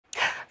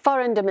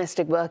Foreign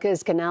domestic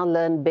workers can now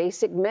learn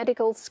basic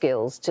medical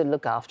skills to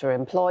look after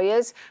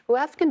employers who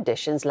have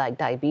conditions like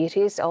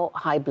diabetes or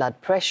high blood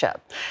pressure.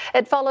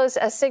 It follows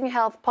a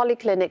SingHealth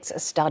Polyclinics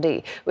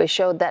study, which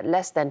showed that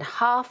less than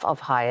half of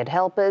hired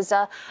helpers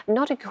are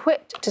not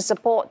equipped to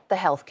support the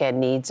healthcare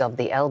needs of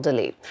the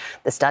elderly.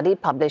 The study,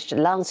 published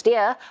last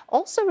year,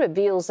 also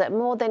reveals that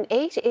more than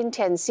 8 in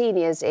 10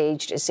 seniors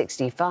aged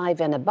 65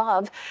 and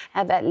above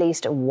have at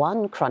least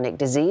one chronic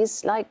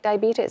disease like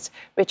diabetes.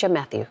 Richa,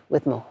 Mathew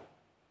with more.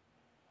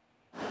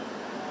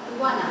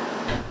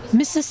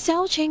 Mr.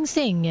 Seo Cheng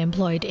Sing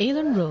employed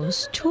Aileen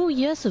Rose 2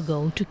 years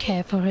ago to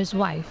care for his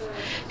wife.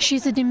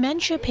 She's a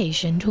dementia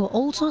patient who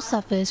also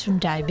suffers from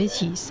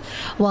diabetes.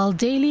 While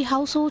daily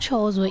household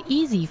chores were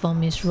easy for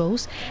Ms.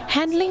 Rose,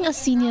 handling a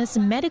senior's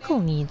medical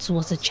needs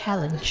was a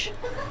challenge.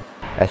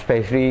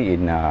 Especially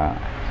in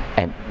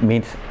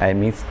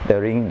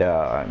administering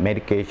the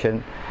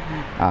medication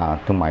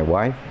to my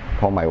wife,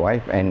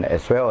 and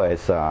as well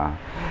as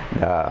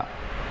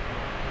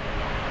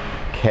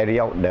carry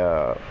out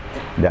the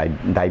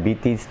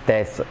diabetes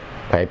test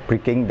by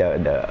pricking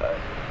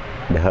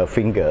her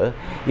finger.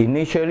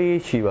 Initially,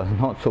 she was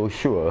not so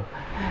sure,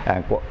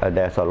 and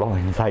there's a lot of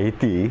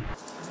anxiety.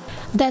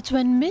 That's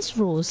when Ms.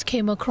 Rose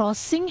came across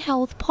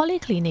SingHealth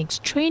Polyclinics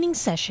training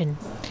session.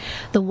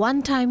 The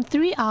one-time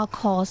 3-hour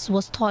course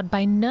was taught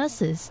by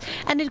nurses,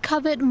 and it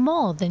covered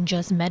more than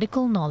just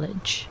medical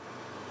knowledge.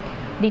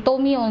 They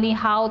told me only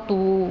how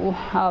to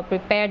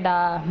prepare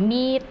the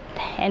meat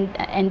and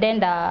then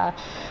the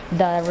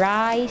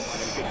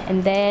rice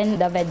and then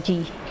the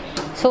veggie.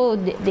 So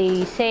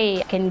they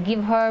say I can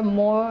give her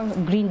more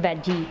green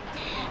veggie.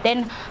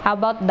 Then how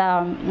about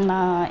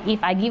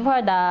if I give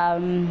her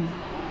the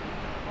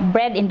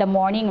bread in the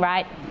morning,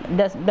 right?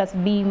 That's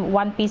be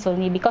 1 piece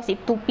only, because if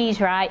 2 pieces,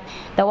 right,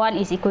 the one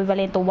is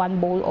equivalent to 1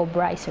 bowl of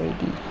rice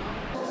already.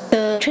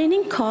 The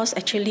training course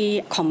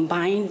actually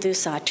combined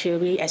this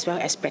theory as well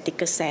as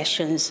practical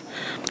sessions,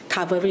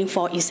 covering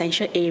 4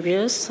 essential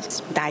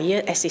areas: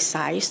 diet,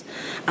 exercise,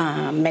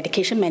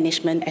 medication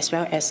management, as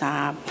well as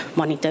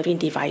monitoring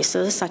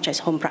devices such as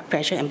home blood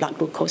pressure and blood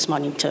glucose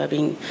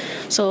monitoring.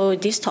 So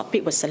this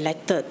topic was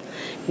selected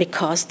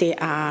because they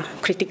are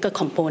critical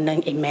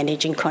component in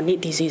managing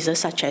chronic diseases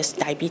such as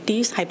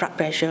diabetes, high blood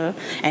pressure,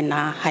 and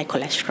high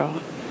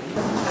cholesterol.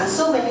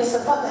 So when you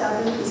support the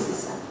elderly,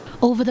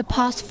 over the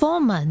past 4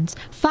 months,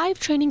 5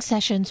 training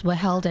sessions were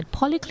held at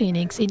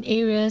polyclinics in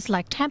areas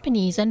like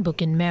Tampines and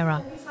Bukit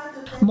Merah.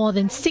 More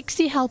than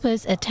 60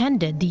 helpers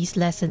attended these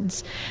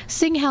lessons.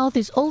 SingHealth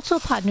is also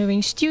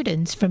partnering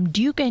students from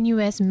Duke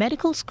NUS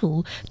Medical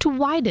School to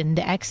widen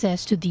the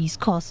access to these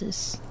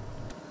courses.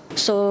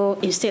 So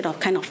instead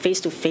of kind of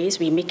face-to-face,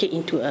 we make it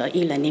into an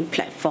e-learning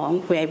platform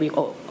where we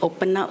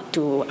open out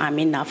to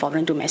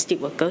foreign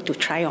domestic workers to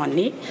try on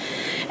it.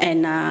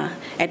 And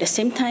at the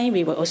same time,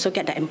 we will also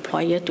get the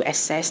employer to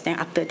assess them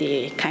after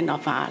they kind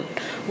of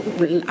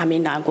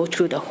go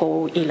through the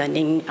whole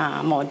e-learning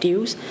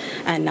modules.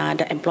 And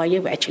the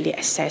employer will actually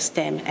assess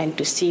them and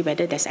to see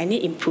whether there's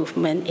any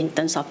improvement in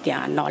terms of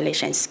their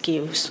knowledge and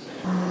skills.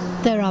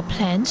 There are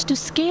plans to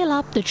scale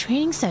up the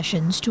training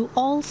sessions to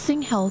all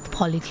SingHealth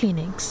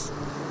Polyclinics.